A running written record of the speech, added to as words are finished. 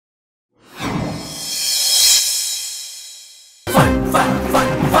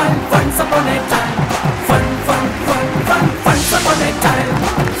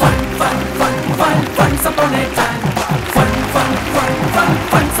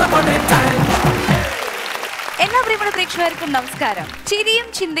എല്ലാ പ്രിയമുള്ള പ്രേക്ഷകർക്കും നമസ്കാരം. ചിരിയും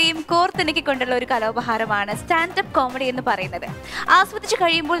ചിന്തയും കോർത്തിണക്കിക്കൊണ്ടുള്ള ഒരു കലോപഹാരമാണ് സ്റ്റാൻഡപ്പ് കോമഡി എന്ന് പറയുന്നത്. ആസ്വദിച്ച്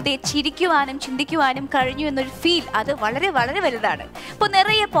കഴിയുമ്പോൾ ചിരിക്കുവാനും ചിന്തിക്കുവാനും കഴിഞ്ഞു എന്നൊരു ഫീൽ അത് വളരെ വളരെ വലുതാണ്. ഇപ്പോൾ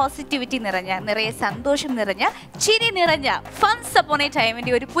നിറയെ പോസിറ്റിവിറ്റി നിറഞ്ഞ, നിറയെ സന്തോഷം നിറഞ്ഞ, ചിരി നിറഞ്ഞ ഫൺസ് അപ്പോൺ എ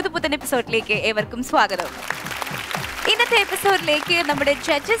ടൈമിന്റെ ഒരു പുതുപുത്തൻ എപ്പിസോഡിലേക്ക് ഏവർക്കും സ്വാഗതം. ഇന്നത്തെ എപ്പിസോഡിലേക്ക് നമ്മുടെ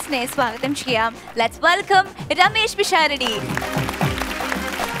ജഡ്ജസിനെ സ്വാഗതം ചെയ്യാം. ലെറ്റ്സ് വെൽക്കം രമേശ് പിഷാരടി,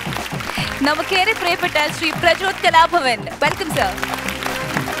 നമുക്കേറെ പ്രിയപ്പെട്ട Shri Prajoth Kalabhavan. Welcome sir.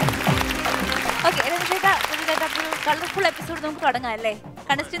 Okay, colourful episode നമുക്ക് തുടങ്ങാം അല്ലേ?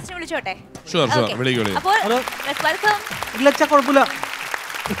 കണ്ടസ്റ്റൻസിനെ വിളിച്ചോട്ടെ. അപ്പോൾ വെൽക്കം. ഇല്ല,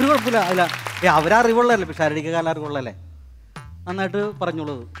 കുഴപ്പമില്ല, അല്ല അവരറിവുള്ളതല്ലേ, പിഷാരടിക്ക് കാലം അറിവുള്ളതല്ലേ, നന്നായിട്ട്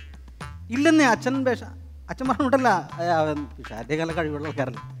പറഞ്ഞോളൂ. ഇല്ലെന്നേ അച്ഛൻ പറഞ്ഞിട്ടല്ല, പിഷാരടിക്ക് കാലം കഴിവുള്ള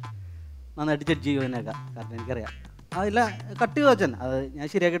ആൾക്കാരല്ലേ, നന്നായിട്ട് ജഡ്ജ് ചെയ്യുമോ എന്നൊക്കെ, കാരണം എനിക്കറിയാം. ഇല്ല, കട്ട് ചെയ്തു അച്ഛൻ, അത് ഞാൻ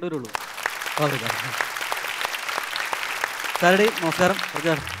ശരിയാക്കിയിട്ട് വരുള്ളൂ. സാറടി നമസ്കാരം.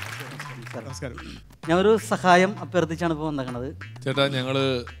 നമസ്കാരം. ഞാൻ ഒരു സഹായം അഭ്യർത്ഥിച്ചാണ് ഇപ്പോൾ വന്നേക്കണത്. ചേട്ടാ, ഞങ്ങള്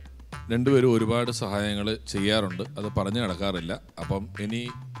രണ്ടുപേരും ഒരുപാട് സഹായങ്ങൾ ചെയ്യാറുണ്ട്, അത് പറഞ്ഞു നടക്കാറില്ല. അപ്പം ഇനി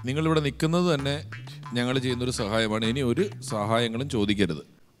നിങ്ങളിവിടെ നിൽക്കുന്നത് തന്നെ ഞങ്ങൾ ചെയ്യുന്നൊരു സഹായമാണ്. ഇനി ഒരു സഹായങ്ങളും ചോദിക്കരുത്.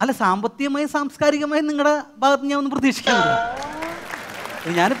 അല്ല, സാമ്പത്തികമായി സാംസ്കാരികമായി നിങ്ങളുടെ ഭാഗത്ത് ഞാൻ ഒന്ന് പ്രതീക്ഷിക്കുന്നില്ല.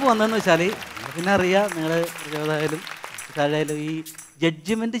 ഞാനിപ്പോൾ വന്നതെന്ന് വെച്ചാൽ, പിന്നെ അറിയാം നിങ്ങൾ പ്രചോദായാലും താഴെയായാലും ഈ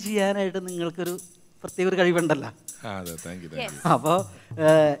ജഡ്ജ്മെന്റ് ചെയ്യാനായിട്ട് നിങ്ങൾക്കൊരു പ്രത്യേക ഒരു കഴിവുണ്ടല്ലോ. അപ്പോൾ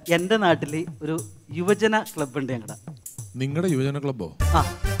എൻ്റെ നാട്ടിൽ ഒരു യുവജന ക്ലബ്ബുണ്ട് ഞങ്ങളുടെ. നിങ്ങളുടെ യുവജന ക്ലബ്ബോ? ആ,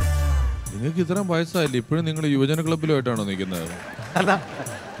 നിങ്ങൾക്ക് ഇത്രയും വയസ്സായില്ലേ, ഇപ്പോഴും നിങ്ങൾ യുവജന ക്ലബ്ബിലുമായിട്ടാണോ നിൽക്കുന്നത്? അല്ല,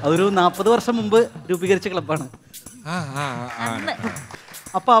 അതൊരു 40 വർഷം മുമ്പ് രൂപീകരിച്ച ക്ലബ്ബാണ്.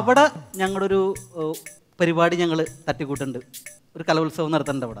 അപ്പോൾ അവിടെ ഞങ്ങളുടെ ഒരു പരിപാടി ഞങ്ങൾ തട്ടിക്കൂട്ടുണ്ട്, ഒരു കലോത്സവം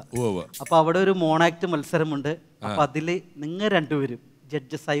നടത്തുന്നുണ്ട് അവിടെ. അപ്പോൾ അവിടെ ഒരു മോണാക്ട് മത്സരമുണ്ട്. അപ്പോൾ അതിൽ നിങ്ങൾ രണ്ടുപേരും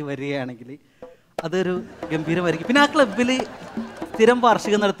ജഡ്ജസായി വരികയാണെങ്കിൽ അതൊരു ഗംഭീരമായിരിക്കും. പിന്നെ ആ ക്ലബിൽ സ്ഥിരം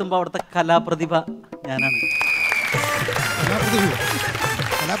വാർഷികം നടത്തുമ്പോൾ അവിടുത്തെ കലാപ്രതിഭ ഞാനാണ്.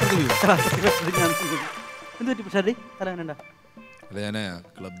 എന്ത് പറ്റി പിഷാരടി? കലാകാരനുണ്ടോ? അല്ല, ഞാൻ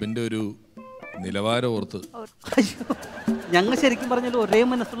ക്ലബിന്റെ ഒരു നിലവാരം ഓർത്ത്. അയ്യോ, ഞങ്ങൾ ശരിക്കും പറഞ്ഞാൽ ഒരേ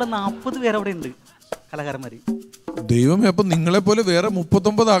മനസ്സുള്ള 40 പേര് അവിടെ ഉണ്ട്, കലാകാരന്മാർ. ദൈവമേ, അപ്പൊ നിങ്ങളെ പോലെ വേറെ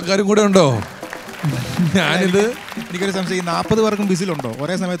 39 ആൾക്കാരും കൂടെ ഉണ്ടോ? ഞാനിത് എനിക്കൊരു സംശയം, 40 പേർക്കും ബിസിലുണ്ടോ?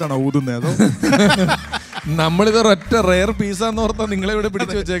 ഒരേ സമയത്താണോ ഊതുന്നത്? അതോ നമ്മളിത് ഒറ്റ റെയർ പീസാന്ന് ഓർത്താ നിങ്ങളെ ഇവിടെ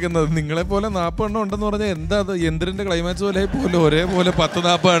പിടിച്ചു വെച്ചേക്കുന്നത്. നിങ്ങളെ പോലെ 40 എണ്ണം ഉണ്ടെന്ന് പറഞ്ഞാൽ എന്താ അത്? യന്ത്രിന്റെ ക്ലൈമാക്സ് പോലെ പോലെ ഒരേപോലെ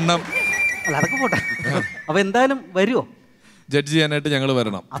 10-40 എണ്ണം. അല്ല, അതൊക്കെ പോട്ടെ. അപ്പൊ എന്തായാലും വരുമോ? ജഡ്ജ് ചെയ്യാനായിട്ട് ഞങ്ങൾ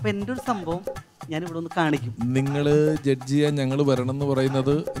വരണം. അപ്പൊ എൻ്റെ ഒരു സംഭവം ഞാനിവിടെ ഒന്ന് കാണിക്കും. നിങ്ങൾ ജഡ്ജ് ചെയ്യാൻ ഞങ്ങൾ വരണം എന്ന്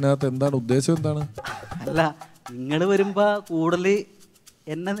പറയുന്നത് ഇതിനകത്ത് എന്താണ് ഉദ്ദേശം? എന്താണ്? അല്ല, നിങ്ങൾ വരുമ്പോ കൂടുതൽ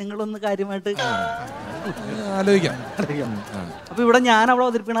എന്നെ നിങ്ങളൊന്ന് കാര്യമായിട്ട് ആലോചിക്കാം. അപ്പൊ ഇവിടെ ഞാൻ അവിടെ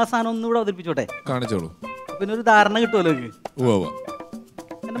അവതരിപ്പിക്കണ ആ സാധനം ഒന്നും ഇവിടെ അവതരിപ്പിച്ചോട്ടെ? കാണിച്ചോളൂ. പിന്നെ ഒരു ധാരണ കിട്ടുമല്ലോ എനിക്ക്.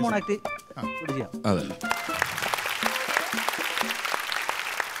 എന്റെ മോണാക്ട് ചെയ്യാം. അതെ,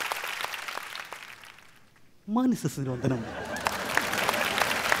 മാനസസ്വന്തനം.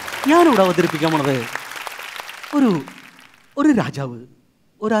 ഞാനിവിടെ അവതരിപ്പിക്കാൻ പോണത് ഒരു രാജാവ്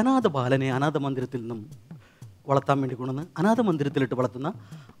ഒരു അനാഥ ബാലനെ അനാഥ മന്ദിരത്തിൽ നിന്നും വളർത്താൻ വേണ്ടി കൊണ്ടുവന്ന് അനാഥ മന്ദിരത്തിലിട്ട് വളർത്തുന്ന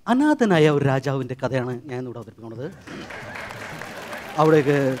അനാഥനായ ഒരു രാജാവിൻ്റെ കഥയാണ് ഞാൻ ഇവിടെ അവതരിപ്പിക്കുന്നത്.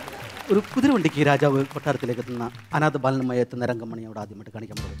 അവിടേക്ക് ഒരു കുതിരവണ്ടിക്ക് രാജാവ് കൊട്ടാരത്തിലേക്ക് എത്തുന്ന അനാഥ ബാലനുമായി എത്തുന്ന രംഗമാണ് അവിടെ ആദ്യമായിട്ട്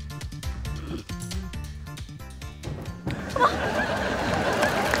കാണിക്കാൻ പോകുന്നത്.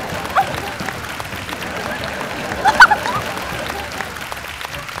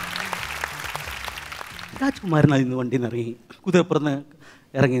 രാജകുമാരനായി നിന്ന് വണ്ടിയിൽ നിന്ന് ഇറങ്ങി കുതിരപ്പുറന്ന്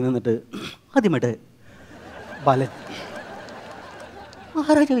ഇറങ്ങി നിന്നിട്ട് ആദ്യമായിട്ട് ബാലൻ,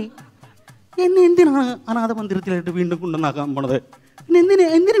 മഹാരാജാവേ, എന്നെ എന്തിനാണ് അനാഥ മന്ദിരത്തിലായിട്ട് വീണ്ടും കൊണ്ടുവന്നാക്കാൻ പോണത്? പിന്നെ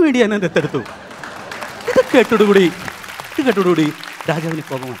എന്തിനു വേണ്ടി ഞാൻ എന്നെ ദത്തെടുത്തു? ഇത് കേട്ടോടുകൂടി രാജാവിന്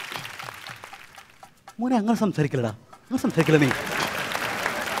കോപമാണ്. മോനെ, അങ്ങനെ സംസാരിക്കില്ലടാ, അങ്ങനെ സംസാരിക്കില്ല. നീ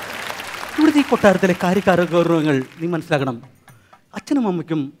ഇവിടുത്തെ ഈ കൊട്ടാരത്തിലെ കാര്യക്കാര ഗൗരവങ്ങൾ നീ മനസ്സിലാക്കണം. അച്ഛനും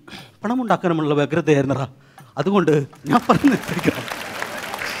അമ്മയ്ക്കും പണമുണ്ടാക്കാനുമുള്ള വ്യഗ്രതയായിരുന്നടാ, അതുകൊണ്ട് ഞാൻ പറഞ്ഞിരിക്കണം.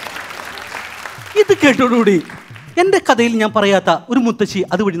 ഇത് കേട്ടോടുകൂടി എൻ്റെ കഥയിൽ ഞാൻ പറയാത്ത ഒരു മുത്തശ്ശി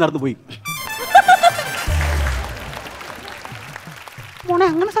അതുവഴി നടന്നുപോയി. മോനെ,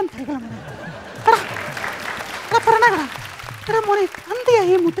 അങ്ങനെ സംസാരിക്കണം മോനെ.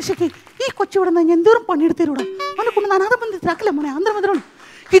 എന്തിയായി മുത്തശ്ശിക്ക് ഈ കൊച്ചിവിടെ നിന്ന് എന്തോരം പണിയെടുത്തരൂടാ, അവനെ കൊണ്ട് അനാഥ ബന്ധത്തിലാക്കില്ല മോനെ, ആന്ധ്രമന്ത്രമാണ്.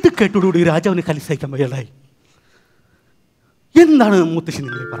 ഇത് കേട്ടോടുകൂടി രാജാവിന് കലിസഹിക്കാൻ വയ്യാതായി. എന്താണ് മുത്തശ്ശി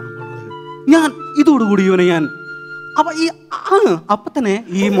നിങ്ങളെ പറഞ്ഞു പോകുന്നത്? ഞാൻ ഇതോടുകൂടി ഇവനെ ഞാൻ അപ്പൊ തന്നെ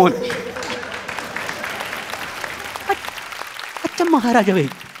ഈ മോൻ, അച്ഛൻ മഹാരാജാവേ,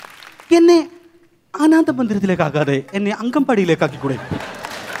 എന്നെ അനാഥ മന്ദിരത്തിലേക്കാക്കാതെ എന്നെ അങ്കംപാടിയിലേക്കാക്കിക്കൂടെ?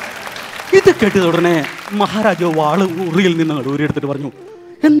 ഇത് കേട്ടത് ഉടനെ മഹാരാജാവ് വാള് ഉറിയിൽ നിന്ന് ഊരിയെടുത്തിട്ട് പറഞ്ഞു,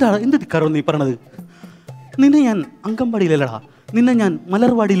 എന്ത് ധിക്കാരോ നീ പറഞ്ഞത്? നിന്നെ ഞാൻ അങ്കമ്പാടിയിലല്ലടാ, നിന്നെ ഞാൻ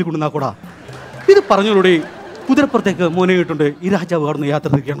മലർവാടിയിൽ കൊണ്ടുവന്നാക്കൂടാ. ഇത് പറഞ്ഞോളൂടെ കുതിരപ്പുറത്തേക്ക് മോനയിട്ടുണ്ട് ഈ രാജാവ് കടന്ന് യാത്ര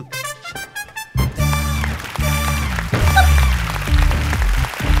തിരിക്കുകയാണ്.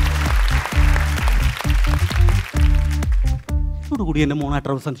 ഇതോടുകൂടി എൻ്റെ മോണായിട്ട്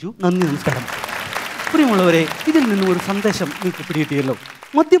അവസാനിച്ചു. നന്ദി, നമസ്കാരം. പ്രിയമുള്ളവരെ, ഇതിൽ നിന്നും ഒരു സന്ദേശം നിങ്ങൾക്ക് പിടികിട്ടിയല്ലോ.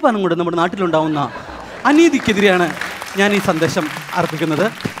 മദ്യപാനം കൊണ്ട് നമ്മുടെ നാട്ടിലുണ്ടാവുന്ന അനീതിക്കെതിരെയാണ് ഞാൻ ഈ സന്ദേശം അർപ്പിക്കുന്നത്.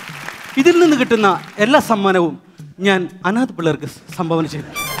 ഇതിൽ നിന്ന് കിട്ടുന്ന എല്ലാ സമ്മാനവും ഞാൻ അനാഥ പിള്ളേർക്ക് സംഭാവന ചെയ്തു.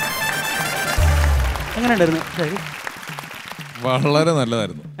 എങ്ങനെ ഉണ്ടായിരുന്നു? വളരെ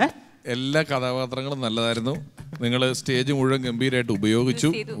നല്ലതായിരുന്നു. എല്ലാ കഥാപാത്രങ്ങളും നല്ലതായിരുന്നു. നിങ്ങൾ സ്റ്റേജ് മുഴുവൻ ഗംഭീരമായിട്ട് ഉപയോഗിച്ചു.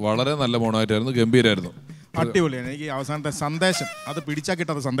 വളരെ നല്ല മോണായിട്ടായിരുന്നു, ഗംഭീരമായിരുന്നു. അടിപൊളിയാണ്. എനിക്ക് അവസാനത്തെ സന്ദേശം അത് പിടിച്ചാൽ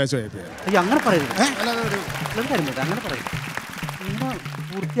കിട്ടാത്ത സന്ദേശമായി. അങ്ങനെ പറയരുത്, അങ്ങനെ പറയരുത്.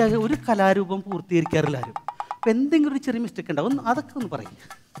 പൂർത്തിയാക്കി ഒരു കലാരൂപം പൂർത്തീകരിക്കാറില്ല ആരും. അപ്പം എന്തെങ്കിലും ഒരു ചെറിയ മിസ്റ്റേക്ക് ഉണ്ടാവും, അതൊക്കെ ഒന്ന് പറയും.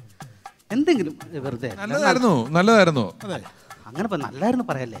 എന്തെങ്കിലും വെറുതെ നല്ലതായിരുന്നു. അതെ, അങ്ങനെ നല്ലായിരുന്നു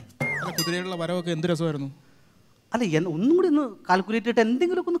പറയല്ലേ. കുതിരയുള്ള വരവൊക്കെ എന്ത് രസമായിരുന്നു. അല്ല, ഒന്നും കൂടി ഒന്ന് കാൽക്കുലേറ്റ് ചെയ്തിട്ട്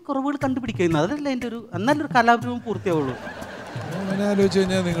എന്തെങ്കിലുമൊക്കെ ഒന്ന് കുറവുകൾ കണ്ടുപിടിക്കുന്നു. അതല്ല എൻ്റെ ഒരു എന്നാലൊരു കലാരൂപം പൂർത്തിയാവുള്ളൂ. അങ്ങനെ ആലോചിച്ച്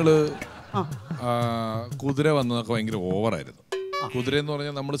കഴിഞ്ഞാൽ നിങ്ങൾ കുതിര വന്നതൊക്കെ ഭയങ്കര ഓവറായിരുന്നു. കുതിര എന്ന്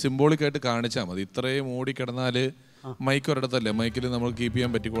പറഞ്ഞാൽ നമ്മൾ സിംബോളിക്കായിട്ട് കാണിച്ചാൽ മതി. ഇത്രയും ഓടിക്കിടന്നാൽ മൈക്ക് ഒരിടത്തല്ലേ, മൈക്കിൽ നമ്മൾ കീപ്പ്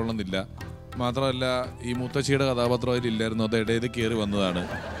ചെയ്യാൻ പറ്റിക്കൊള്ളുന്നില്ല. മാത്രമല്ല ഈ മുത്തശ്ശിയുടെ കഥാപാത്രം അതിലില്ലായിരുന്നു, അത് ഇടയിൽ കയറി വന്നതാണ്.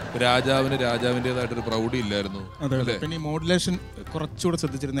 രാജാവിൻ്റെതായിട്ടൊരു പ്രൗഢി ഇല്ലായിരുന്നു. പിന്നെ ഈ മോഡുലേഷൻ കുറച്ചുകൂടെ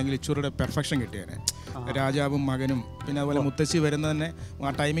ശ്രദ്ധിച്ചിരുന്നെങ്കിൽ ഇച്ചൂരുടെ പെർഫെക്ഷൻ കിട്ടിയേനെ. രാജാവും മകനും പിന്നെ അതുപോലെ മുത്തശ്ശി വരുന്ന തന്നെ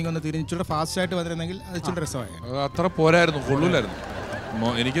ആ ടൈമിംഗ് ഒന്ന് തിരിഞ്ഞ് ഇച്ചൂടെ ഫാസ്റ്റ് ആയിട്ട് വന്നിരുന്നെങ്കിൽ അത് ഇച്ചൂടെ രസമായി. അത്ര പോരായിരുന്നു, കൊള്ളൂലായിരുന്നു.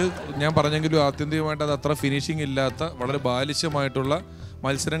 എനിക്ക് ഞാൻ പറഞ്ഞെങ്കിലും ആത്യന്തികമായിട്ട് അത് അത്ര ഫിനിഷിംഗ് ഇല്ലാത്ത വളരെ ബാലിശമായിട്ടുള്ള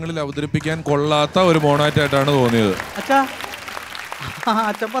മത്സരങ്ങളിൽ അവതരിപ്പിക്കാൻ കൊള്ളാത്ത ഒരു മോണായിട്ടായിട്ടാണ് തോന്നിയത്.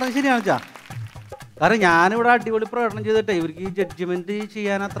 അച്ഛൻ പറഞ്ഞത് ശരിയാണ് അച്ഛാ. കാരണം ഞാനിവിടെ അടിപൊളി പ്രകടനം ചെയ്തിട്ടേ ഇവർക്ക് ഈ ജഡ്ജ്മെന്റ്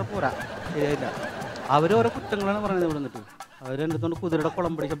ചെയ്യാൻ അത്ര പോരാ, ശരിയായില്ല. അവരോരോ കുറ്റങ്ങളാണ് പറയുന്നത്. ഇവിടെ നിന്നിട്ട് അവരെടുത്തോണ്ട് കുതിരയുടെ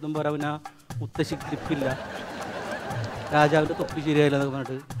കുളമ്പടി ശബ്ദം പോരാ, പിന്നെ മുത്തശ്ശി ഗ്രിപ്പില്ല, രാജാവിൻ്റെ തൊപ്പി ശരിയായില്ല എന്നൊക്കെ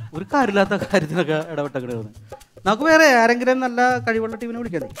പറഞ്ഞിട്ട് ഒരു കാര്യമില്ലാത്ത കാര്യത്തിനൊക്കെ ഇടപെട്ടൊക്കെ. നമുക്ക് വേറെ ആരെങ്കിലും നല്ല കഴിവുള്ള ടീമിനെ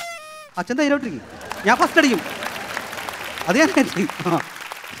വിളിക്കാതെ. അച്ഛൻ ധൈര്യമായിട്ടിരിക്കും, ഞാൻ ഫസ്റ്റ് അടിക്കും. അത് ഞാൻ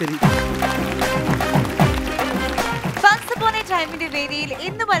ശരി. ടൈമിന്റെ വേദിയിൽ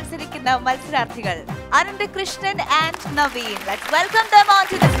ഇന്ന് മത്സരിക്കുന്ന മത്സരാർത്ഥികൾ Anant Krishnan and Naveen. Let's welcome them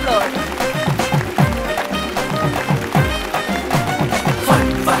onto the floor.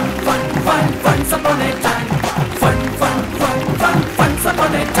 Once upon a time. Once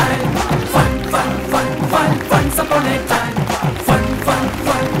upon a time. Once upon a time.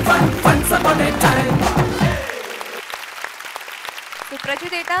 Once upon a time. So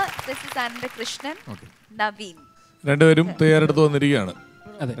Prajudeta, this is Anand Krishnan, Naveen. രണ്ടുപേരും തയ്യാറെടുത്ത് വന്നിരിക്കുകയാണ്.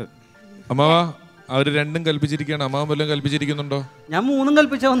 അമ്മാവ അവര് രണ്ടും കൽപ്പിച്ചിരിക്കുകയാണ്. അമ്മാവൻ വല്ലതും കൽപ്പിച്ചിരിക്കുന്നുണ്ടോ? ഞാൻ മൂന്നും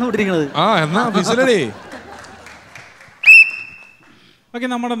കൽപ്പിച്ചാ വന്നുകൊണ്ടിരിക്കുന്നത്. എന്നാ വിസിലടേ. ഓക്കെ,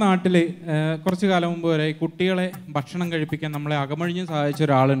 നമ്മുടെ നാട്ടിൽ കുറച്ച് കാലം മുമ്പ് വരെ കുട്ടികളെ ഭക്ഷണം കഴിപ്പിക്കാൻ നമ്മളെ അകമഴിഞ്ഞ് സഹായിച്ച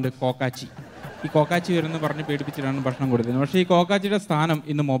ഒരാളുണ്ട്, കോക്കാച്ചി. ഈ കോക്കാച്ചി വരുമെന്ന് പറഞ്ഞ് പേടിപ്പിച്ചിട്ടാണ് ഭക്ഷണം കൊടുത്തത്. പക്ഷേ ഈ കോക്കാച്ചിയുടെ സ്ഥാനം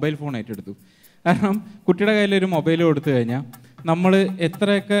ഇന്ന് മൊബൈൽ ഫോൺ ഏറ്റെടുത്തു. കാരണം കുട്ടിയുടെ കയ്യിലൊരു മൊബൈൽ കൊടുത്തു കഴിഞ്ഞാൽ നമ്മൾ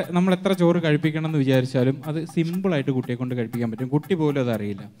എത്ര ചോറ് കഴിപ്പിക്കണം എന്ന് വിചാരിച്ചാലും അത് സിമ്പിളായിട്ട് കുട്ടിയെ കൊണ്ട് കഴിപ്പിക്കാൻ പറ്റും. കുട്ടി പോലും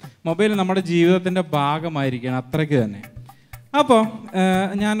അതറിയില്ല. മൊബൈൽ നമ്മുടെ ജീവിതത്തിൻ്റെ ഭാഗമായിരിക്കണം, അത്രയ്ക്ക് തന്നെ. അപ്പോൾ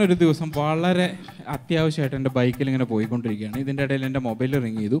ഞാനൊരു ദിവസം വളരെ അത്യാവശ്യമായിട്ട് എൻ്റെ ബൈക്കിൽ ഇങ്ങനെ പോയിക്കൊണ്ടിരിക്കുകയാണ്. ഇതിൻ്റെ ഇടയിൽ എൻ്റെ മൊബൈൽ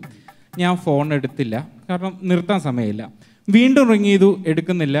റിങ് ചെയ്തു. ഞാൻ ഫോൺ എടുത്തില്ല, കാരണം നിർത്താൻ സമയമില്ല. വീണ്ടും റിങ് ചെയ്തു,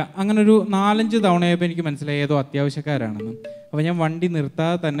 എടുക്കുന്നില്ല. അങ്ങനെ ഒരു 4-5 തവണയായപ്പോൾ എനിക്ക് മനസ്സിലായി ഏതോ അത്യാവശ്യക്കാരാണെന്ന്. അപ്പോൾ ഞാൻ വണ്ടി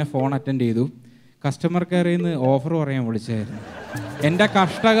നിർത്താതെ തന്നെ ഫോൺ അറ്റൻഡ് ചെയ്തു. കസ്റ്റമർ കെയറിൽ നിന്ന് ഓഫർ പറയാൻ വിളിച്ചായിരുന്നു. എൻ്റെ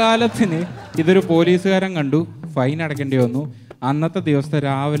കഷ്ടകാലത്തിന് ഇതൊരു പോലീസുകാരൻ കണ്ടു, ഫൈൻ അടയ്ക്കേണ്ടി വന്നു. അന്നത്തെ ദിവസത്തെ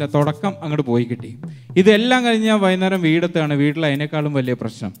രാവിലെ തുടക്കം അങ്ങോട്ട് പോയി കിട്ടി. ഇതെല്ലാം കഴിഞ്ഞ് ഞാൻ വൈകുന്നേരം വീടെത്താണ്. വീട്ടിൽ അതിനേക്കാളും വലിയ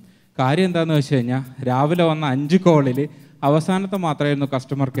പ്രശ്നം. കാര്യം എന്താണെന്ന് വെച്ച് കഴിഞ്ഞാൽ രാവിലെ വന്ന 5 കോളിൽ അവസാനത്തെ മാത്രമായിരുന്നു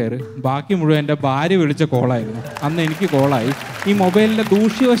കസ്റ്റമർ കെയർ. ബാക്കി മുഴുവൻ എൻ്റെ ഭാര്യ വിളിച്ച കോളായിരുന്നു. അന്ന് എനിക്ക് കോളായി. ഈ മൊബൈലിൻ്റെ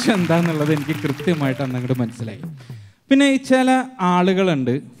ദൂഷ്യവശം എന്താണെന്നുള്ളത് എനിക്ക് കൃത്യമായിട്ട് അന്ന് അങ്ങോട്ട് മനസ്സിലായി. പിന്നെ ചില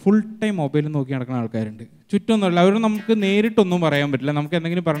ആളുകളുണ്ട്, ഫുൾ ടൈം മൊബൈൽ നോക്കി നടക്കുന്ന ആൾക്കാരുണ്ട്. ചുറ്റൊന്നുമില്ല, അവർ നമുക്ക് നേരിട്ടൊന്നും പറയാൻ പറ്റില്ല. നമുക്ക്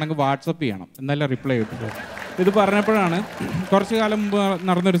എന്തെങ്കിലും പറയണമെങ്കിൽ വാട്സപ്പ് ചെയ്യണം, എന്നാലും റിപ്ലൈ കിട്ടുള്ളൂ. ഇത് പറഞ്ഞപ്പോഴാണ് കുറച്ച് കാലം മുമ്പ്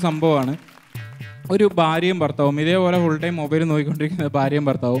നടന്നൊരു സംഭവമാണ്. ഒരു ഭാര്യയും ഭർത്താവും ഇതേപോലെ ഫുൾ ടൈം മൊബൈൽ നോക്കിക്കൊണ്ടിരിക്കുന്ന ഭാര്യയും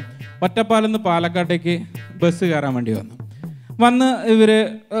ഭർത്താവും ഒറ്റപ്പാലത്ത് നിന്ന് പാലക്കാട്ടേക്ക് ബസ് കയറാൻ വേണ്ടി വന്ന് ഇവർ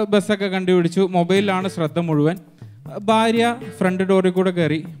ബസ്സൊക്കെ കണ്ടുപിടിച്ചു. മൊബൈലിലാണ് ശ്രദ്ധ മുഴുവൻ. ഭാര്യ ഫ്രണ്ട് ഡോറിൽ കൂടെ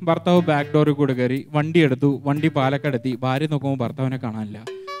കയറി, ഭർത്താവ് ബാക്ക് ഡോറിൽ കൂടെ കയറി. വണ്ടി എടുത്തു, വണ്ടി പാലക്കാടെത്തി. ഭാര്യ നോക്കുമ്പോൾ ഭർത്താവിനെ കാണാനില്ല.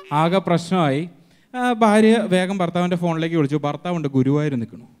 ആകെ പ്രശ്നമായി. ഭാര്യ വേഗം ഭർത്താവിൻ്റെ ഫോണിലേക്ക് വിളിച്ചു. ഭർത്താവുണ്ട്, ഗുരുവായൂർ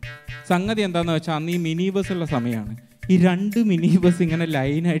നിൽക്കണു. സംഗതി എന്താണെന്ന് വെച്ചാൽ അന്ന് ഈ മിനി ബസ്സുള്ള സമയമാണ്. ഈ 2 മിനി ബസ് ഇങ്ങനെ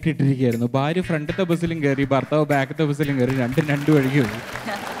ലൈനായിട്ട് ഇട്ടിരിക്കുകയായിരുന്നു. ഭാര്യ ഫ്രണ്ടത്തെ ബസ്സിലും കയറി, ഭർത്താവ് ബാക്കത്തെ ബസ്സിലും കയറി, രണ്ട് വഴിക്ക് പോയി.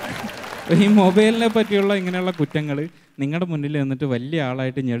 ഈ മൊബൈലിനെ പറ്റിയുള്ള ഇങ്ങനെയുള്ള കുറ്റങ്ങൾ നിങ്ങളുടെ മുന്നിൽ നിന്നിട്ട് വലിയ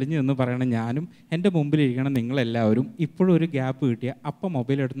ആളായിട്ട് ഞെളിഞ്ഞു എന്ന് പറയണം ഞാനും, എൻ്റെ മുമ്പിലിരിക്കണം നിങ്ങളെല്ലാവരും. ഇപ്പോഴും ഒരു ഗ്യാപ്പ് കിട്ടിയ അപ്പം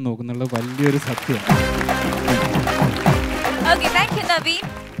മൊബൈൽ എടുത്ത് നോക്കുന്നുള്ള വലിയൊരു സത്യമാണ്.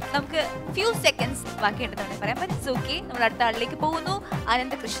 നമുക്ക് ഫ്യൂ സെക്കൻഡ്സ് ബാക്കിയുണ്ടെന്ന് പറയാം. നമ്മൾ അടുത്ത ആളിലേക്ക് പോകുന്നു.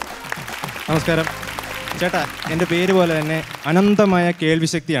 അനന്തകൃഷ്ണൻ. നമസ്കാരം ചേട്ടാ. എൻ്റെ പേര് പോലെ തന്നെ അനന്തമായ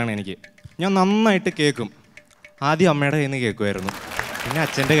കേൾവിശക്തിയാണ് എനിക്ക്. ഞാൻ നന്നായിട്ട് കേൾക്കും. ആദ്യം അമ്മയുടെ കയ്യിൽ നിന്ന് കേൾക്കുമായിരുന്നു, പിന്നെ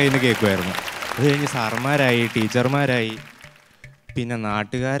അച്ഛൻ്റെ കയ്യിൽ നിന്ന് കേൾക്കുമായിരുന്നു. അത് കഴിഞ്ഞ് സാർമാരായി, ടീച്ചർമാരായി, പിന്നെ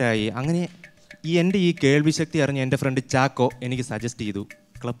നാട്ടുകാരായി. അങ്ങനെ എൻ്റെ ഈ കേൾവിശക്തി അറിഞ്ഞ് എൻ്റെ ഫ്രണ്ട് ചാക്കോ എനിക്ക് സജസ്റ്റ് ചെയ്തു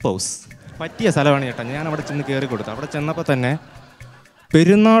ക്ലബ് ഹൗസ്. പറ്റിയ സ്ഥലമാണ് ചേട്ടാ. ഞാൻ അവിടെ ചെന്ന് കയറി കൊടുത്തു. അവിടെ ചെന്നപ്പോൾ തന്നെ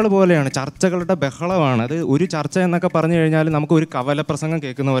പെരുന്നാൾ പോലെയാണ്, ചർച്ചകളുടെ ബഹളമാണ്. അത് ഒരു ചർച്ച എന്നൊക്കെ പറഞ്ഞു കഴിഞ്ഞാൽ നമുക്ക് ഒരു കവലപ്രസംഗം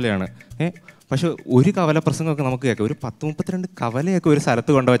കേൾക്കുന്ന പോലെയാണ്. പക്ഷെ ഒരു കവലപ്രസംഗമൊക്കെ നമുക്ക് കേൾക്കാം. ഒരു 10-32 കവലയൊക്കെ ഒരു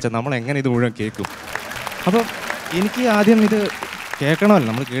സ്ഥലത്ത് കൊണ്ടുവച്ചാൽ നമ്മൾ എങ്ങനെ ഇത് മുഴുവൻ കേൾക്കും? അപ്പം എനിക്ക് ആദ്യം ഇത് കേൾക്കണമല്ലോ,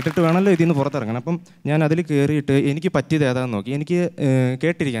 നമ്മൾ കേട്ടിട്ട് വേണമല്ലോ ഇതിൽ നിന്ന് പുറത്തിറങ്ങണം. അപ്പം ഞാൻ അതിൽ കയറിയിട്ട് എനിക്ക് പറ്റിയത് ഏതാണെന്ന് നോക്കി. എനിക്ക്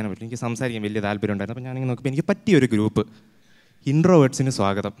കേട്ടിരിക്കാനും പറ്റും, എനിക്ക് സംസാരിക്കാൻ വലിയ താല്പര്യം ഉണ്ടായിരുന്നു. അപ്പം ഞാനിങ്ങനെ നോക്കിയപ്പോൾ എനിക്ക് പറ്റിയൊരു ഗ്രൂപ്പ്, ഇൻട്രോവേർട്സിന്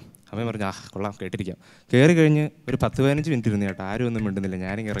സ്വാഗതം. അപ്പം പറഞ്ഞു കൊള്ളാം, കേട്ടിരിക്കാം. കയറി കഴിഞ്ഞ് ഒരു 10-15 മിനിറ്റ് ഇരുന്ന് ചേട്ടാ, ആരും ഒന്നും മിണ്ടുന്നില്ല.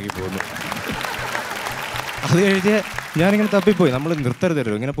 ഞാനിങ്ങനെ ഇറങ്ങി പോകുന്നു. അത് കഴിഞ്ഞ് ഞാനിങ്ങനെ തപ്പിപ്പോയി. നമ്മൾ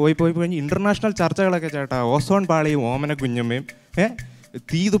നിർത്തരുതല്ലോ, ഇങ്ങനെ പോയി കഴിഞ്ഞ് ഇൻ്റർനാഷണൽ ചർച്ചകളൊക്കെ ചേട്ടാ, ഓസോൺ പാളിയും ഓമന കുഞ്ഞമ്മയും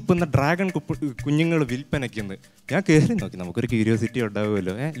തീതുപ്പുന്ന ഡ്രാഗൺ കുഞ്ഞുങ്ങൾ വിൽപ്പനയ്ക്കുന്നത്. ഞാൻ കയറി നോക്കി, നമുക്കൊരു ക്യൂരിയോസിറ്റി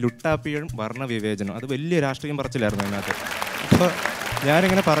ഉണ്ടാവുമല്ലോ. ലുട്ടാപ്പിയും വർണ്ണവിവേചനം, അത് വലിയ രാഷ്ട്രീയം പറച്ചിലായിരുന്നു അതിനകത്ത്. അപ്പോൾ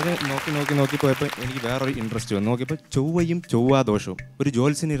ഞാനിങ്ങനെ പറഞ്ഞ് നോക്കി പോയപ്പോൾ എനിക്ക് വേറൊരു ഇൻട്രസ്റ്റ് വന്നു. നോക്കിയപ്പോൾ ചൊവ്വയും ചൊവ്വാദോഷവും ഒരു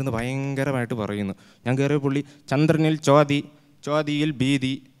ജോത്സ്യനിരുന്ന് ഭയങ്കരമായിട്ട് പറയുന്നു. ഞാൻ കയറിയ പുള്ളി ചന്ദ്രനിൽ ചോദിയിൽ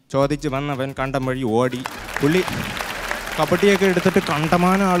ഭീതി, ചോദിച്ച് വന്നവൻ കണ്ടം വഴി ഓടി. പുള്ളി കബഡിയൊക്കെ എടുത്തിട്ട്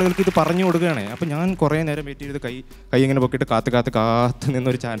കണ്ടമാനം ആളുകൾക്ക് ഇത് പറഞ്ഞു കൊടുക്കുകയാണ്. അപ്പോൾ ഞാൻ കുറേ നേരം വെയിറ്റ് ചെയ്ത് കൈ ഇങ്ങനെ പൊക്കിയിട്ട് കാത്ത്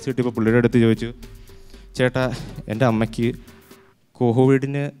നിന്നൊരു ചാൻസ് കിട്ടിയപ്പോൾ പുള്ളിയുടെ അടുത്ത് ചോദിച്ചു, ചേട്ടാ എൻ്റെ അമ്മയ്ക്ക്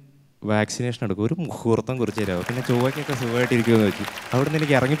കോവിഡിന് വാക്സിനേഷൻ എടുക്കും, ഒരു മുഹൂർത്തം കുറിച്ച് തരാമോ? പിന്നെ ചൊവ്വയ്ക്കൊക്കെ സുഖമായിട്ടിരിക്കുമെന്ന് വെച്ചു. അവിടെ നിന്ന്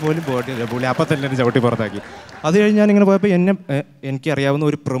എനിക്ക് ഇറങ്ങിപ്പോലും പോയിട്ടില്ല. പുള്ളി അപ്പം തന്നെ എന്നെ ചവിട്ടി പുറത്താക്കി. അത് കഴിഞ്ഞ് ഞാനിങ്ങനെ പോയപ്പോൾ എനിക്കറിയാവുന്ന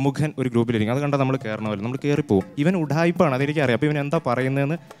ഒരു പ്രമുഖൻ ഒരു ഗ്രൂപ്പിലിരിക്കും. അത് കണ്ടാൽ നമ്മൾ കയറണമല്ലോ, നമ്മൾ കയറിപ്പോവും. ഇവൻ ഉഡായിപ്പാണ്, അതെനിക്കറിയാം. അപ്പോൾ ഇവൻ എന്താ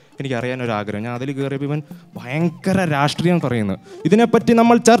പറയുന്നതെന്ന് എനിക്കറിയാനൊരാഗ്രഹം. ഞാൻ അതിൽ കയറിയപ്പോൾ ഇവൻ ഭയങ്കര രാഷ്ട്രീയം പറയുന്നു. ഇതിനെപ്പറ്റി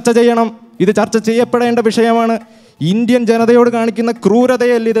നമ്മൾ ചർച്ച ചെയ്യണം, ഇത് ചർച്ച ചെയ്യപ്പെടേണ്ട വിഷയമാണ്. ഇന്ത്യൻ ജനതയോട് കാണിക്കുന്ന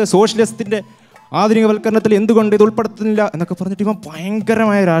ക്രൂരതയല്ല ഇത്, സോഷ്യലിസ്റ്റിൻ്റെ ആധുനികവൽക്കരണത്തിൽ എന്തുകൊണ്ട് ഇത് ഉൾപ്പെടുത്തുന്നില്ല എന്നൊക്കെ പറഞ്ഞിട്ട് ഇവൻ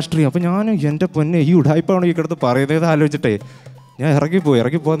ഭയങ്കരമായ രാഷ്ട്രീയം. അപ്പോൾ ഞാൻ എൻ്റെ പൊന്നെ, ഈ ഉടായ്പാണ് ഈ കിടത്ത് പറയുന്നത് ആലോചിച്ചിട്ടേ ഞാൻ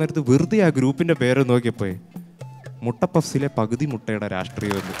ഇറങ്ങിപ്പോകാൻ നേരത്ത് വെറുതെ ആ ഗ്രൂപ്പിൻ്റെ പേര് നോക്കിയപ്പോൾ മുട്ടപ്പഫ്സിലെ പകുതി മുട്ടയുടെ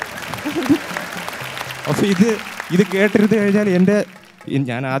രാഷ്ട്രീയമെന്ന്. അപ്പോൾ ഇത് കേട്ടിരുന്ന് കഴിഞ്ഞാൽ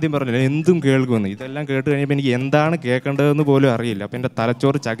ഞാൻ ആദ്യം പറഞ്ഞില്ല എന്തും കേൾക്കുമെന്ന്. ഇതെല്ലാം കേട്ട് കഴിഞ്ഞപ്പോൾ എനിക്ക് എന്താണ് കേൾക്കേണ്ടതെന്ന് പോലും അറിയില്ല. അപ്പോൾ എൻ്റെ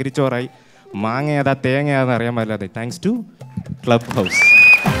തലച്ചോറ് ചകിരിച്ചോറായി. മാങ്ങ ഏതാ തേങ്ങ ഏതാന്ന് അറിയാൻ പാടില്ലാതെ. Thanks to club house.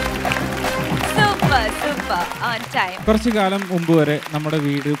 കുറച്ചു കാലം മുമ്പ് വരെ നമ്മുടെ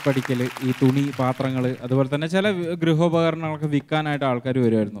വീട് പഠിക്കൽ, ഈ തുണി, പാത്രങ്ങൾ, അതുപോലെ തന്നെ ചില ഗൃഹോപകരണങ്ങളൊക്കെ വിൽക്കാനായിട്ട് ആൾക്കാർ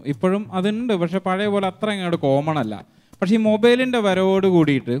വരുമായിരുന്നു. ഇപ്പോഴും അതുണ്ട്, പക്ഷെ പഴയ പോലെ അത്ര അങ്ങോട്ട് കോമൺ അല്ല. പക്ഷേ ഈ മൊബൈലിൻ്റെ വരവോട്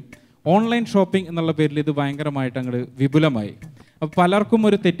കൂടിയിട്ട് ഓൺലൈൻ ഷോപ്പിംഗ് എന്നുള്ള പേരിൽ ഇത് ഭയങ്കരമായിട്ട് അങ്ങോട്ട് വിപുലമായി. അപ്പോൾ പലർക്കും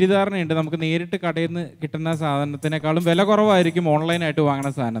ഒരു തെറ്റിദ്ധാരണയുണ്ട്, നമുക്ക് നേരിട്ട് കടയിൽ നിന്ന് കിട്ടുന്ന സാധനത്തിനേക്കാളും വില കുറവായിരിക്കും ഓൺലൈനായിട്ട്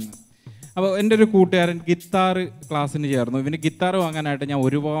വാങ്ങുന്ന സാധനം. അപ്പോൾ എൻ്റെ ഒരു കൂട്ടുകാരൻ ഗിത്താർ ക്ലാസ്സിന് ചേർന്നു. ഇവന് ഗിത്താർ വാങ്ങാനായിട്ട് ഞാൻ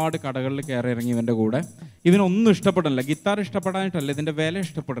ഒരുപാട് കടകളിൽ കയറി ഇറങ്ങി ഇവൻ്റെ കൂടെ. ഇവനൊന്നും ഇഷ്ടപ്പെടുന്നില്ല. ഗിത്താർ ഇഷ്ടപ്പെടാനായിട്ടല്ല, ഇതിൻ്റെ വില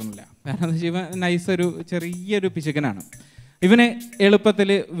ഇഷ്ടപ്പെടുന്നില്ല. കാരണം എന്താ വെച്ചാൽ ഇവൻ ചെറിയൊരു പിശുക്കനാണ്. ഇവന് എളുപ്പത്തിൽ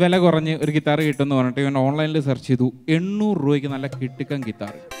വില കുറഞ്ഞ് ഒരു ഗിത്താർ കിട്ടുമെന്ന് പറഞ്ഞിട്ട് ഇവൻ ഓൺലൈനിൽ സെർച്ച് ചെയ്തു. 800 രൂപയ്ക്ക് നല്ല കിട്ടുക്കൻ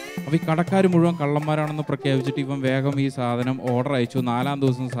ഗിത്താർ. അപ്പോൾ ഈ കടക്കാർ മുഴുവൻ കള്ളന്മാരാണെന്ന് പ്രഖ്യാപിച്ചിട്ട് ഇവൻ വേഗം ഈ സാധനം ഓർഡർ അയച്ചു. 4-ാം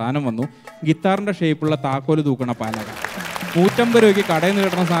ദിവസം സാധനം വന്നു. ഗിത്താറിൻ്റെ ഷേപ്പുള്ള താക്കോല് തൂക്കണ പാലക. 150 രൂപയ്ക്ക് കടയിൽ നിന്ന്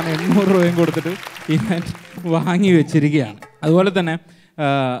കിട്ടുന്ന സാധനം 800 രൂപയും കൊടുത്തിട്ട് ഇവൻ വാങ്ങി വെച്ചിരിക്കുകയാണ്. അതുപോലെ തന്നെ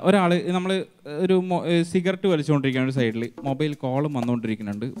ഒരാൾ, നമ്മൾ ഒരു സിഗരറ്റ് വലിച്ചുകൊണ്ടിരിക്കുകയാണ്, ഒരു സൈഡിൽ മൊബൈൽ കോളും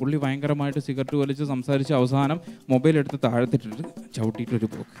വന്നുകൊണ്ടിരിക്കുന്നുണ്ട്. പുള്ളി ഭയങ്കരമായിട്ട് സിഗരറ്റ് വലിച്ച് സംസാരിച്ച് അവസാനം മൊബൈൽ എടുത്ത് താഴത്തിട്ടിട്ട് ചവിട്ടിയിട്ടൊരു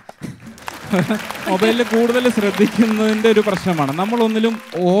പോക്ക്. മൊബൈലിൽ കൂടുതൽ ശ്രദ്ധിക്കുന്നതിൻ്റെ ഒരു പ്രശ്നമാണ്. നമ്മളൊന്നിലും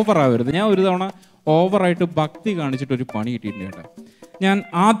ഓവറാവരുത്. ഞാൻ ഒരു തവണ ഓവറായിട്ട് ഭക്തി കാണിച്ചിട്ടൊരു പണി കിട്ടിയിട്ടുണ്ട് കേട്ടോ. ഞാൻ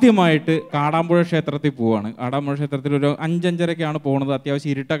ആദ്യമായിട്ട് കാടാമ്പുഴ ക്ഷേത്രത്തിൽ പോവാണ്. കാടാമ്പുഴ ക്ഷേത്രത്തിൽ ഒരു 5-5:30ക്കാണ് പോകുന്നത്.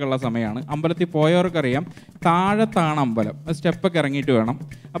 അത്യാവശ്യം ഇരുട്ടൊക്കെ ഉള്ള സമയമാണ്. അമ്പലത്തിൽ പോയവർക്കറിയാം താഴത്താണ് അമ്പലം, സ്റ്റെപ്പൊക്കെ ഇറങ്ങിയിട്ട് വേണം.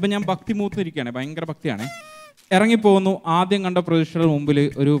 അപ്പം ഞാൻ ഭക്തി മൂത്തിരിക്കുകയാണ്, ഭയങ്കര ഭക്തിയാണ്. ഇറങ്ങിപ്പോകുന്നു. ആദ്യം കണ്ട പ്രതിഷ്ഠയുടെ മുമ്പിൽ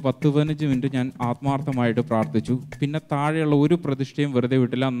ഒരു 10-15 മിനിറ്റ് ഞാൻ ആത്മാർത്ഥമായിട്ട് പ്രാർത്ഥിച്ചു. പിന്നെ താഴെയുള്ള ഒരു പ്രതിഷ്ഠയും വെറുതെ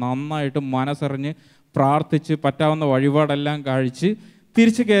വിട്ടില്ല. നന്നായിട്ട് മനസ്സറിഞ്ഞ് പ്രാർത്ഥിച്ച് പറ്റാവുന്ന വഴിപാടെല്ലാം കഴിച്ച്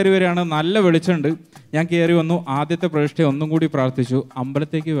തിരിച്ച് കയറി വരികയാണ്. നല്ല വെളിച്ചമുണ്ട്. ഞാൻ കയറി വന്നു. ആദ്യത്തെ പ്രതിഷ്ഠ ഒന്നും കൂടി പ്രാർത്ഥിച്ചു.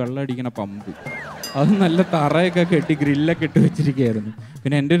 അമ്പലത്തേക്ക് വെള്ളം അടിക്കണ പമ്പ്. അത് നല്ല തറയൊക്കെ കെട്ടി ഗ്രില്ലൊക്കെ ഇട്ട് വെച്ചിരിക്കുകയായിരുന്നു.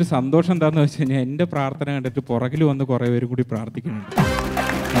 പിന്നെ എൻ്റെ ഒരു സന്തോഷം എന്താണെന്ന് വെച്ച് കഴിഞ്ഞാൽ എൻ്റെ പ്രാർത്ഥന കണ്ടിട്ട് പുറകിൽ വന്ന് കുറേ പേരും കൂടി പ്രാർത്ഥിക്കുന്നുണ്ട്.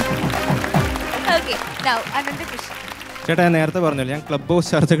 ചേട്ടാ, ഞാൻ നേരത്തെ പറഞ്ഞല്ലോ, ഞാൻ ക്ലബ് ഹൗസ്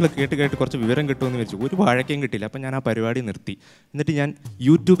ചർച്ചകൾ കേട്ട് കുറച്ച് വിവരം കിട്ടുമെന്ന് വെച്ചു. ഒരു വാഴക്കയും കിട്ടില്ല. അപ്പം ഞാൻ ആ പരിപാടി നിർത്തി. എന്നിട്ട് ഞാൻ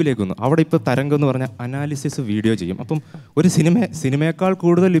യൂട്യൂബിലേക്ക് വന്നു. അവിടെ ഇപ്പോൾ തരംഗം എന്ന് പറഞ്ഞാൽ അനാലിസിസ് വീഡിയോ ചെയ്യും. അപ്പം ഒരു സിനിമയേക്കാൾ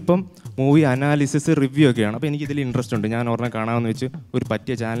കൂടുതൽ ഇപ്പം മൂവി അനാലിസിസ് റിവ്യൂ ഒക്കെയാണ്. അപ്പോൾ എനിക്കിതിൽ ഇൻട്രസ്റ്റ് ഉണ്ട്. ഞാൻ ഒരെണ്ണം കാണാമെന്ന് വെച്ച് ഒരു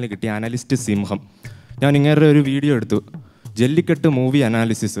പറ്റിയ ചാനൽ കിട്ടി, അനലിസ്റ്റ് സിംഹം. ഞാൻ ഇങ്ങനെ ഒരു വീഡിയോ എടുത്തു, ജല്ലിക്കെട്ട് മൂവി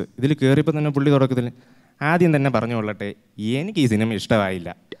അനാലിസിസ്. ഇതിൽ കയറിയപ്പോൾ തന്നെ പുള്ളി തുടക്കത്തിൽ ആദ്യം തന്നെ പറഞ്ഞു കൊള്ളട്ടെ, എനിക്ക് ഈ സിനിമ ഇഷ്ടമായില്ല.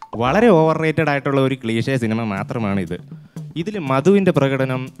 വളരെ ഓവർ റേറ്റഡ് ആയിട്ടുള്ള ഒരു ക്ലീഷേ സിനിമ മാത്രമാണിത്. ഇതിൽ മധുവിൻ്റെ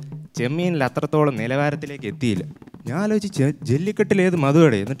പ്രകടനം ചെമ്മീനിൽ അത്രത്തോളം നിലവാരത്തിലേക്ക് എത്തിയില്ല. ഞാൻ ആലോചിച്ച് ജല്ലിക്കെട്ടിലേത്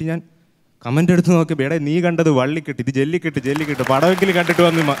മധുവടെ. എന്നിട്ട് ഞാൻ കമൻ്റ് എടുത്ത് നോക്കിയപ്പോൾ എടേ നീ കണ്ടത് വള്ളിക്കെട്ട്, ഇത് ജല്ലിക്കെട്ട് പടവെങ്കിൽ കണ്ടിട്ട്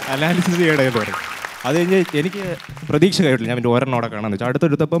വന്ന് അനാലിസിസ് ചെയ്യടേ പറയും. അത് കഴിഞ്ഞ് എനിക്ക് പ്രതീക്ഷ കഴിയില്ല. ഞാൻ എൻ്റെ ഒരെണ്ണോടെ കാണാമെന്ന് വെച്ചാൽ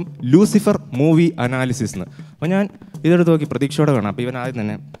അടുത്തെടുത്തപ്പം ലൂസിഫർ മൂവി അനാലിസിസ് എന്ന്. അപ്പോൾ ഞാൻ ഇതെടുത്ത് നോക്കി പ്രതീക്ഷയോടെ കാണാം. അപ്പോൾ ഇവൻ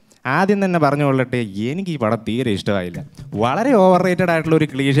ആദ്യം തന്നെ പറഞ്ഞു കൊള്ളട്ടെ, എനിക്ക് ഈ പടം തീരെ ഇഷ്ടമായില്ല. വളരെ ഓവർ റേറ്റഡ് ആയിട്ടുള്ള ഒരു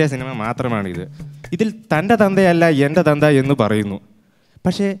ക്ലീഷേ സിനിമ മാത്രമാണിത്. ഇതിൽ തൻ്റെ തന്തയല്ല എൻ്റെ തന്ത എന്ന് പറയുന്നു.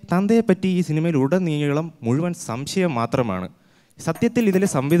 പക്ഷേ തന്തയെപ്പറ്റി ഈ സിനിമയിൽ ഉടനീളം മുഴുവൻ സംശയം മാത്രമാണ്. സത്യത്തിൽ ഇതിലെ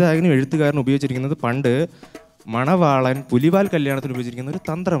സംവിധായകനും എഴുത്തുകാരനും ഉപയോഗിച്ചിരിക്കുന്നത് പണ്ട് മണവാളൻ പുലിവാൽ കല്യാണത്തിന് ഉപയോഗിച്ചിരിക്കുന്ന ഒരു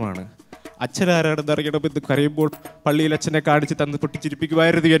തന്ത്രമാണ്. അച്ഛനാരാണെന്ന് അറിയണം എന്ന് കരയുമ്പോൾ പള്ളിയിൽ അച്ഛനെ കാണിച്ച് തന്ന്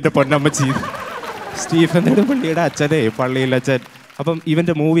പൊട്ടിച്ചിരിപ്പിക്കുമായിരുന്നു എൻ്റെ പൊന്നമ്മച്ചി. സ്റ്റീഫൻ നെടുമ്പള്ളിയുടെ അച്ഛനെ പള്ളിയിൽ അച്ഛൻ. അപ്പം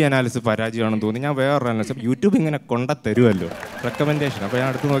ഇവൻ്റെ മൂവി അനാലിസിസ് പരാജയമാണെന്ന് തോന്നി. ഞാൻ വേറൊരു അനാലിസിസ് യൂട്യൂബ് ഇങ്ങനെ തരുമല്ലോ റെക്കമെൻഡേഷൻ. അപ്പോൾ ഞാൻ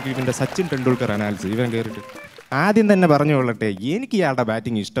അടുത്ത് നോക്കി ഇവൻ്റെ സച്ചിൻ ടെണ്ടുൽക്കർ അനാലിസിസ്. ഇവൻ കയറിയിട്ട് ആദ്യം തന്നെ പറഞ്ഞു കൊള്ളട്ടെ, എനിക്ക് ഇയാളുടെ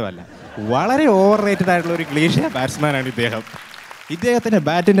ബാറ്റിംഗ് ഇഷ്ടമല്ല. വളരെ ഓവർ റേറ്റഡ് ആയിട്ടുള്ള ഒരു ക്ലീഷേ ബാറ്റ്സ്മാനാണ് ഇദ്ദേഹം. ഇദ്ദേഹത്തിൻ്റെ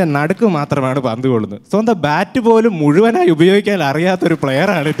ബാറ്റിൻ്റെ നടുക്ക് മാത്രമാണ് പന്ത് കൊള്ളുന്നത്. സ്വന്തം ബാറ്റ് പോലും മുഴുവനായി ഉപയോഗിക്കാൻ അറിയാത്തൊരു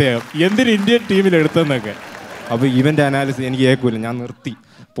പ്ലെയറാണ് ഇദ്ദേഹം. എന്തിന് ഇന്ത്യൻ ടീമിൽ എടുത്തെന്നൊക്കെ. അപ്പോൾ ഇവൻ്റെ അനാലിസിസ് എനിക്ക് കേൾക്കില്ല. ഞാൻ നിർത്തി.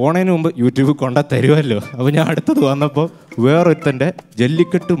 പോണതിന് മുമ്പ് യൂട്യൂബ് തരുമല്ലോ. അപ്പോൾ ഞാൻ അടുത്തത് വന്നപ്പോൾ വേറൊരുത്തൻ്റെ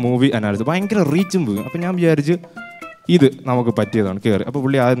ജല്ലിക്കെട്ട് മൂവി അനാലിസിസ് ഭയങ്കര റീച്ചും പോകും. അപ്പോൾ ഞാൻ വിചാരിച്ച് ഇത് നമുക്ക് പറ്റിയതാണ് കയറി. അപ്പോൾ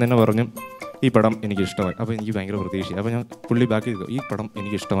പുള്ളി ആദ്യം തന്നെ പറഞ്ഞു ഈ പടം എനിക്ക് ഇഷ്ടമായി. അപ്പോൾ എനിക്ക് ഭയങ്കര പ്രതീക്ഷ. അപ്പോൾ ഞാൻ പുള്ളി ബാക്കി ഈ പടം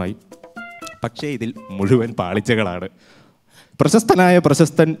എനിക്ക് ഇഷ്ടമായി, പക്ഷേ ഇതിൽ മുഴുവൻ പാളിച്ചകളാണ്.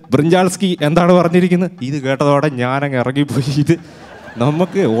 പ്രശസ്തൻ ബ്രിഞ്ചാൾസ്കി എന്താണ് പറഞ്ഞിരിക്കുന്നത്, ഇത് കേട്ടതോടെ ഞാനങ്ങ് ഇറങ്ങിപ്പോയി. ഇത്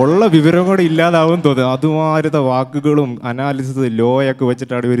നമുക്ക് ഉള്ള വിവരം കൂടെ ഇല്ലാതാവും തോന്നുന്നു. അതുമാതിരത്തെ വാക്കുകളും അനാലിസിസ് ലോയൊക്കെ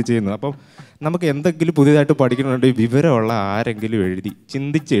വെച്ചിട്ടാണ് ഇവർ ചെയ്യുന്നത്. അപ്പം നമുക്ക് എന്തെങ്കിലും പുതിയതായിട്ട് പഠിക്കണമെന്നുണ്ടെങ്കിൽ വിവരമുള്ള ആരെങ്കിലും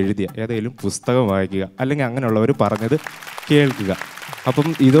ചിന്തിച്ച് എഴുതിയ ഏതെങ്കിലും പുസ്തകം വായിക്കുക, അല്ലെങ്കിൽ അങ്ങനെയുള്ളവർ പറഞ്ഞത് കേൾക്കുക. അപ്പം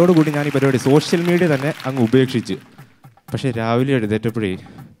ഇതോടുകൂടി ഞാൻ ഈ പരിപാടി സോഷ്യൽ മീഡിയ തന്നെ അങ്ങ് ഉപേക്ഷിച്ച്. പക്ഷേ രാവിലെ എഴുന്നേറ്റപ്പോഴേ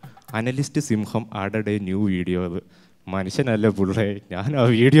അനലിസ്റ്റ് സിംഹം ആഡഡ് എ ന്യൂ വീഡിയോ. അത് മനുഷ്യനല്ല പുള്ളേ, ഞാൻ ആ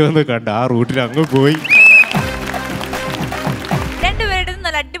വീഡിയോ ഒന്ന് കണ്ട് ആ റൂട്ടിൽ അങ്ങ് പോയി.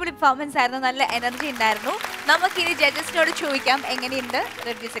 അടിപൊളി പെർഫോമൻസ് ആയിരുന്നു, നല്ല എനർജി ഉണ്ടായിരുന്നു. നമുക്കിനി ജഡ്ജസിനോട് ചോദിക്കാം എങ്ങനെയുണ്ട്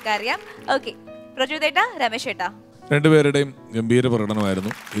റിവ്യൂസ് ഒക്കെ അറിയാം. ഓക്കെ, പ്രജോദേട്ടാ, രമേശ് ഏട്ടാ, രണ്ടുപേരുടെയും ഗംഭീര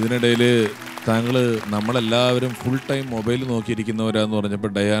പ്രകടനമായിരുന്നു. ഇതിനിടയിൽ താങ്കൾ നമ്മളെല്ലാവരും ഫുൾ ടൈം മൊബൈൽ നോക്കിയിരിക്കുന്നവരാന്ന്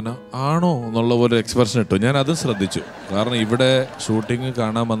പറഞ്ഞപ്പോൾ ഡയാന ആണോ എന്നുള്ള പോലെ എക്സ്പ്രഷൻ ഇട്ടു. ഞാൻ അത് ശ്രദ്ധിച്ചു. കാരണം ഇവിടെ ഷൂട്ടിംഗ്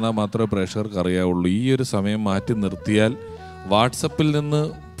കാണാൻ വന്നാൽ മാത്രമേ പ്രേക്ഷകർക്ക് അറിയാവുള്ളൂ. ഈ ഒരു സമയം മാറ്റി നിർത്തിയാൽ വാട്സപ്പിൽ നിന്ന്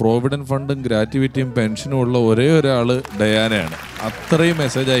പ്രോവിഡൻറ്റ് ഫണ്ടും ഗ്രാറ്റുവിറ്റിയും പെൻഷനും ഉള്ള ഒരേ ഒരാൾ ഡയാനയാണ്. അത്രയും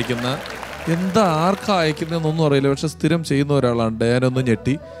മെസ്സേജ് അയക്കുന്ന, എന്താ ആർക്കാ അയക്കുന്നതെന്നൊന്നും അറിയില്ല, പക്ഷെ സ്ഥിരം ചെയ്യുന്ന ഒരാളാണ് ഡയാന. ഒന്ന്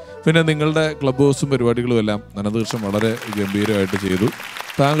ഞെട്ടി. പിന്നെ നിങ്ങളുടെ ക്ലബ് ഹൗസും പരിപാടികളും എല്ലാം അനന്തകൃഷ്ണൻ വളരെ ഗംഭീരമായിട്ട് ചെയ്തു.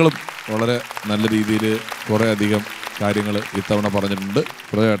 താങ്കളും വളരെ നല്ല രീതിയിൽ കുറേ അധികം കാര്യങ്ങൾ ഇത്തവണ പറഞ്ഞിട്ടുണ്ട്.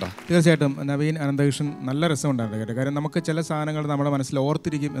 ചേട്ടാ, തീർച്ചയായിട്ടും നവീൻ, അനന്തകൃഷ്ണൻ നല്ല രസമുണ്ടായിരുന്നു കേട്ടോ. കാര്യം നമുക്ക് ചില സാധനങ്ങൾ നമ്മുടെ മനസ്സിൽ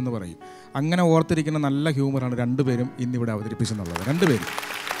ഓർത്തിരിക്കും എന്ന് പറയും. അങ്ങനെ ഓർത്തിരിക്കുന്ന നല്ല ഹ്യൂമറാണ് രണ്ടുപേരും ഇന്നിവിടെ അവതരിപ്പിച്ചെന്നുള്ളത്. രണ്ടുപേരും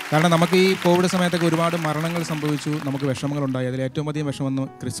കാരണം നമുക്ക് ഈ കോവിഡ് സമയത്തൊക്കെ ഒരുപാട് മരണങ്ങൾ സംഭവിച്ചു, നമുക്ക് വിഷമങ്ങളുണ്ടായി. അതിൽ ഏറ്റവും അധികം വിഷമം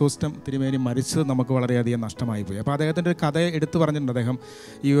ക്രിസോസ്റ്റം തിരുമേനി മരിച്ചത് നമുക്ക് വളരെയധികം നഷ്ടമായി പോയി. അപ്പോൾ അദ്ദേഹത്തിൻ്റെ ഒരു കഥ എടുത്തു പറഞ്ഞിട്ടുണ്ട്. അദ്ദേഹം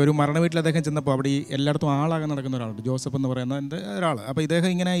ഈ ഒരു മരണ വീട്ടിൽ അദ്ദേഹം ചെന്നപ്പോൾ അവിടെ ഈ എല്ലായിടത്തും ആളാകാൻ നടക്കുന്ന ഒരാളുണ്ട്, ജോസഫ് എന്ന് പറയുന്ന എൻ്റെ ഒരാൾ. അപ്പോൾ ഇദ്ദേഹം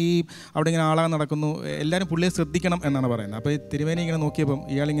ഇങ്ങനെ അവിടെ ഇങ്ങനെ ആളാകാൻ നടക്കുന്നു, എല്ലാവരും പുള്ളിയെ ശ്രദ്ധിക്കണം എന്നാണ് പറയുന്നത്. അപ്പോൾ ഈ തിരുമേനി ഇങ്ങനെ നോക്കിയപ്പം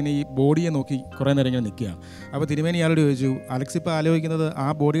ഇയാളിങ്ങനെ ഈ ബോഡിയെ നോക്കി കുറേ നേരം ഇങ്ങനെ നിൽക്കുകയാണ്. അപ്പോൾ തിരുമേനി ഇയാളോട് ചോദിച്ചു, അലക്സ് ഇപ്പോൾ ആലോചിക്കുന്നത് ആ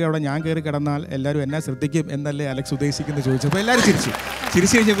ബോഡി അവിടെ ഞാൻ കയറി കിടന്നാൽ എല്ലാവരും എന്നെ ശ്രദ്ധിക്കും എന്നല്ലേ അലക്സ് ഉദ്ദേശിക്കുന്നത് ചോദിച്ചു. അപ്പോൾ എല്ലാവരും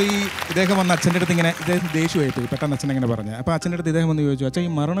ചിരിച്ചു കഴിഞ്ഞപ്പോൾ ഈ ഇദ്ദേഹം വന്ന് അച്ഛൻ്റെ അടുത്ത് ഇങ്ങനെ, ഇദ്ദേഹം ദേഷ്യമായി പോയി പെട്ടെന്ന് അച്ഛൻ ഇങ്ങനെ പറഞ്ഞു. അപ്പോൾ അച്ഛൻ്റെ അടുത്ത് ഇദ്ദേഹം വന്ന് ചോദിച്ചു, അച്ഛൻ ഈ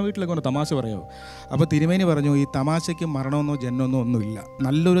മരണ വീട്ടിലൊക്കെ ഒന്ന് തമാശ പറയാമോ? അപ്പോൾ തിരുമേനി പറഞ്ഞു, ഈ തമാശയ്ക്ക് മരണമെന്നോ ജന്മമെന്നോ ഒന്നുമില്ല.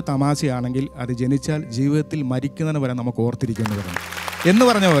 നല്ലൊരു തമാശയാണെങ്കിൽ അത് ജനിച്ചാൽ ജീവിതത്തിൽ മരിക്കുന്നതിന് വരെ നമുക്ക് ഓർത്തിരിക്കുമെന്ന് പറഞ്ഞു. എന്ന്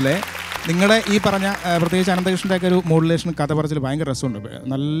പറഞ്ഞ പോലെ നിങ്ങളുടെ ഈ പറഞ്ഞ പ്രത്യേകിച്ച് അനന്തകൃഷ്ണൻ്റെ ഒക്കെ ഒരു മോഡുലേഷൻ കഥ പറച്ചിൽ ഭയങ്കര രസമുണ്ട്,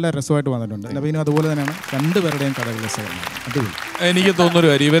 നല്ല രസമായിട്ട് വന്നിട്ടുണ്ട്. നവീനും അതുപോലെ തന്നെയാണ്, രണ്ടുപേരുടെയും കഥകൾ രസമാണ്. അടിപൊളി. എനിക്ക് തോന്നുന്നൊരു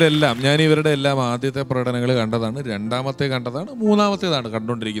കാര്യം, ഇവരെല്ലാം ഞാൻ ഇവരുടെ എല്ലാം ആദ്യത്തെ പ്രകടനങ്ങൾ കണ്ടതാണ്, രണ്ടാമത്തെ കണ്ടതാണ്, മൂന്നാമത്തേതാണ്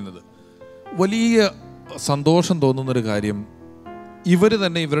കണ്ടുകൊണ്ടിരിക്കുന്നത്. വലിയ സന്തോഷം തോന്നുന്നൊരു കാര്യം, ഇവർ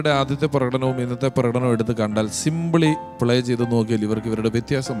തന്നെ ഇവരുടെ ആദ്യത്തെ പ്രകടനവും ഇന്നത്തെ പ്രകടനവും എടുത്ത് കണ്ടാൽ സിംപിളി പ്ലേ ചെയ്ത് നോക്കിയാൽ ഇവർക്ക് ഇവരുടെ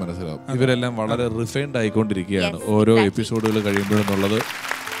വ്യത്യാസം മനസ്സിലാവും. ഇവരെല്ലാം വളരെ റിഫൈൻഡ് ആയിക്കൊണ്ടിരിക്കുകയാണ് ഓരോ എപ്പിസോഡുകൾ കഴിയുമ്പോഴെന്നുള്ളത്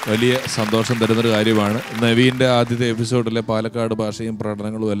വലിയ സന്തോഷം തരുന്നൊരു കാര്യമാണ്. നവീൻ്റെ ആദ്യത്തെ എപ്പിസോഡിലെ പാലക്കാട് ഭാഷയും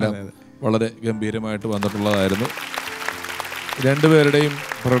പ്രകടനങ്ങളും എല്ലാം വളരെ ഗംഭീരമായിട്ട് വന്നിട്ടുള്ളതായിരുന്നു. രണ്ടുപേരുടെയും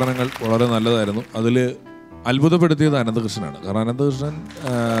പ്രകടനങ്ങൾ വളരെ നല്ലതായിരുന്നു. അതിൽ അത്ഭുതപ്പെടുത്തിയത് അനന്തകൃഷ്ണനാണ്. കാരണം അനന്തകൃഷ്ണൻ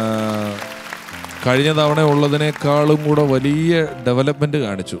കഴിഞ്ഞ തവണ ഉള്ളതിനേക്കാളും കൂടെ വലിയ ഡെവലപ്മെന്റ്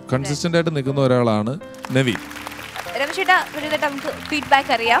കാണിച്ചു. കൺസിസ്റ്റന്റ് ആയിട്ട് നിൽക്കുന്ന ഒരാളാണ് നവീൻ.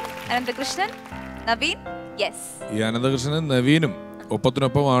 ഫീഡ്ബാക്ക് അറിയാം. അനന്തകൃഷ്ണൻ, നവീൻ, ഈ അനന്തകൃഷ്ണനും നവീനും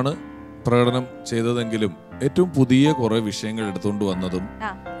ഒപ്പത്തിനൊപ്പമാണ് പ്രകടനം ചെയ്തതെങ്കിലും ഏറ്റവും പുതിയ കുറെ വിഷയങ്ങൾ എടുത്തുകൊണ്ട് വന്നതും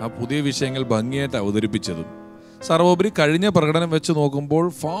ആ പുതിയ വിഷയങ്ങൾ ഭംഗിയായിട്ട് അവതരിപ്പിച്ചതും സർവോപരി കഴിഞ്ഞ പ്രകടനം വെച്ച് നോക്കുമ്പോൾ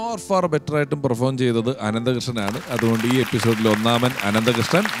ഫാർ ബെറ്റർ ആയിട്ടും പെർഫോം ചെയ്തത് അനന്തകൃഷ്ണനാണ്. അതുകൊണ്ട് ഈ എപ്പിസോഡിൽ ഒന്നാമൻ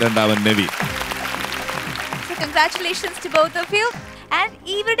അനന്തകൃഷ്ണൻ, രണ്ടാമൻ Naveen. Congratulations to both of you. And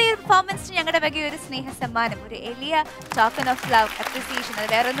ഇവരുടെ പെർഫോമൻസിന് ഞങ്ങളുടെ വക ഒരു സ്നേഹ സമ്മാനം, ഒരു എളിയ ടോക്കൺ ഓഫ് ലവ് അപ്രിസിയേഷൻ. അത്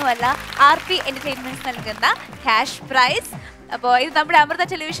വേറൊന്നുമല്ല, RP എന്റർടൈൻമെന്റ്സ് നൽകുന്ന ക്യാഷ് പ്രൈസ്. അപ്പോൾ ഇത് നമ്മുടെ അമൃത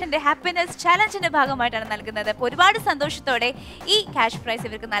ടെലിവിഷന്റെ ഹാപ്പിനെസ് ചാലഞ്ചിന്റെ ഭാഗമായിട്ടാണ് നൽകുന്നത്. അപ്പോൾ ഒരുപാട് സന്തോഷത്തോടെ ഈ ക്യാഷ് പ്രൈസ്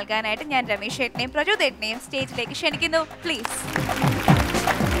ഇവർക്ക് നൽകാനായിട്ട് ഞാൻ രമേശ് ഏട്ടനെയും പ്രജോദ് ഏട്ടനെയും സ്റ്റേജിലേക്ക് ക്ഷണിക്കുന്നു. Please.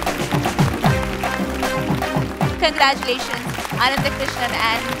 Congratulations Anandakrishnan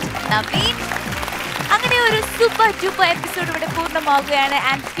and Naveen. അങ്ങനെ ഒരു സൂപ്പർ ഡ്യൂപ്പർ എപ്പിസോഡ് ഇവിടെ പൂർണ്ണമാവുകയാണ്.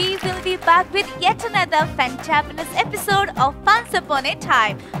 And we will be back with yet another fantabulous episode of Once Upon a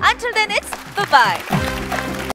Time. Until then, it's bye-bye.